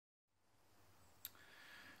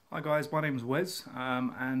Hi guys, my name is Wes,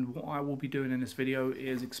 and what I will be doing in this video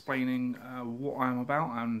is explaining what I'm about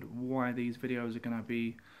and why these videos are going to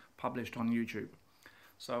be published on YouTube.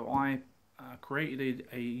 So I created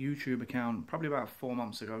a YouTube account probably about 4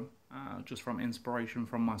 months ago, just from inspiration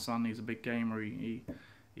from my son. He's a big gamer, he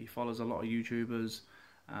follows a lot of YouTubers,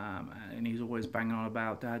 and he's always banging on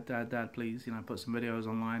about, Dad, please, put some videos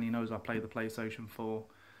online. He knows I play the PlayStation 4,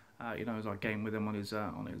 he knows I game with him on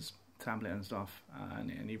his tablet and stuff,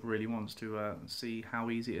 and he really wants to see how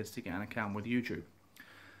easy it is to get an account with YouTube.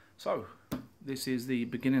 So this is the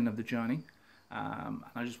beginning of the journey, and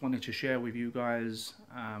I just wanted to share with you guys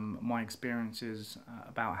my experiences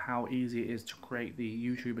about how easy it is to create the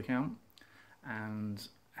YouTube account and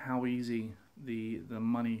how easy the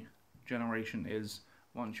money generation is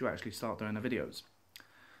once you actually start doing the videos.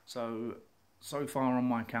 So far on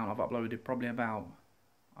my account I've uploaded probably about,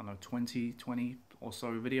 I don't know, 20 or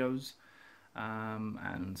so videos,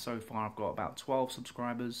 and so far I've got about 12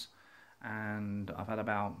 subscribers and I've had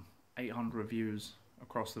about 800 views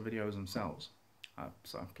across the videos themselves.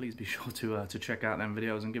 So please be sure to check out them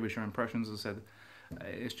videos and give us your impressions. As I said,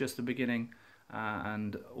 it's just the beginning,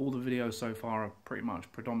 and all the videos so far have pretty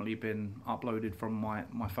much predominantly been uploaded from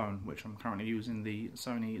my phone, which I'm currently using, the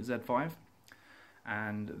Sony Z5,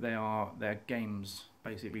 and they're games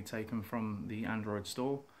basically taken from the Android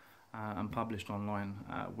store and published online,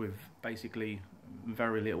 with basically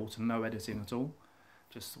very little to no editing at all,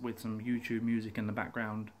 just with some YouTube music in the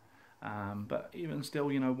background. But even still,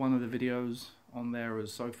 one of the videos on there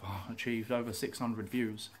has so far achieved over 600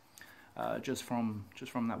 views, just from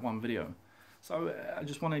that one video. So I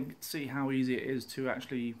just want to see how easy it is to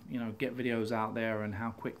actually get videos out there and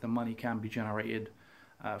how quick the money can be generated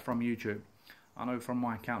from YouTube. I know from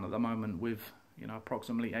my account at the moment, with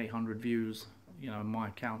approximately 800 views, my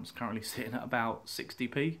account's currently sitting at about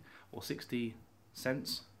 60p or 60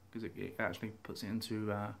 cents, because it actually puts it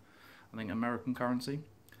into I think American currency.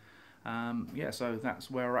 Yeah, so that's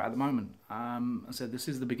where we're at the moment. I said this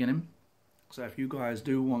is the beginning, so if you guys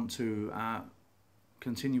do want to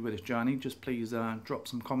continue with this journey, just please drop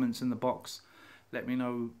some comments in the box. Let me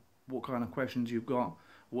know what kind of questions you've got,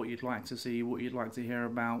 what you'd like to see, what you'd like to hear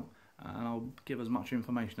about, and I'll give as much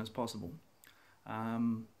information as possible.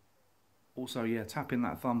 Also, yeah, tap in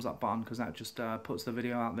that thumbs up button, because that just puts the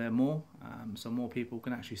video out there more, so more people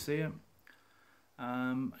can actually see it.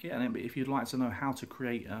 Yeah, and if you'd like to know how to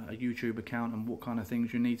create a YouTube account and what kind of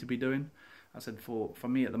things you need to be doing, I said for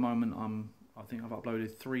me at the moment, I think I've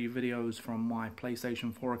uploaded 3 videos from my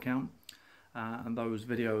PlayStation 4 account, and those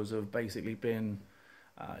videos have basically been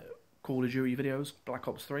Call of Duty videos, Black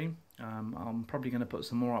Ops 3. I'm probably going to put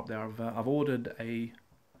some more up there. I've ordered a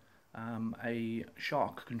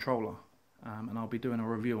Shark controller, and I'll be doing a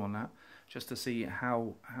review on that, just to see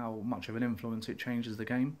how much of an influence it changes the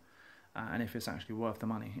game, and if it's actually worth the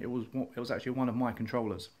money. It was actually one of my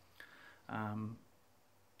controllers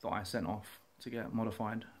that I sent off to get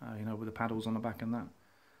modified, with the paddles on the back and that.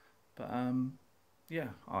 But yeah,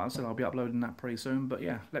 I said I'll be uploading that pretty soon. But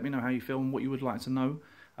yeah, let me know how you feel and what you would like to know.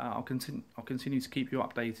 I'll continue to keep you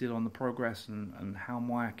updated on the progress and how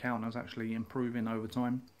my account is actually improving over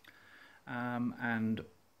time. And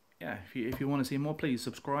yeah, if you want to see more, please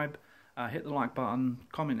subscribe, hit the like button,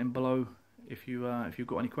 comment in below if you've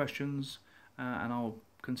got any questions, and I'll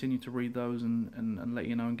continue to read those and let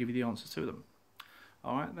you know and give you the answers to them.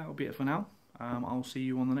 Alright, that'll be it for now. I'll see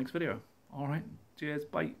you on the next video. Alright, cheers,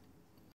 bye.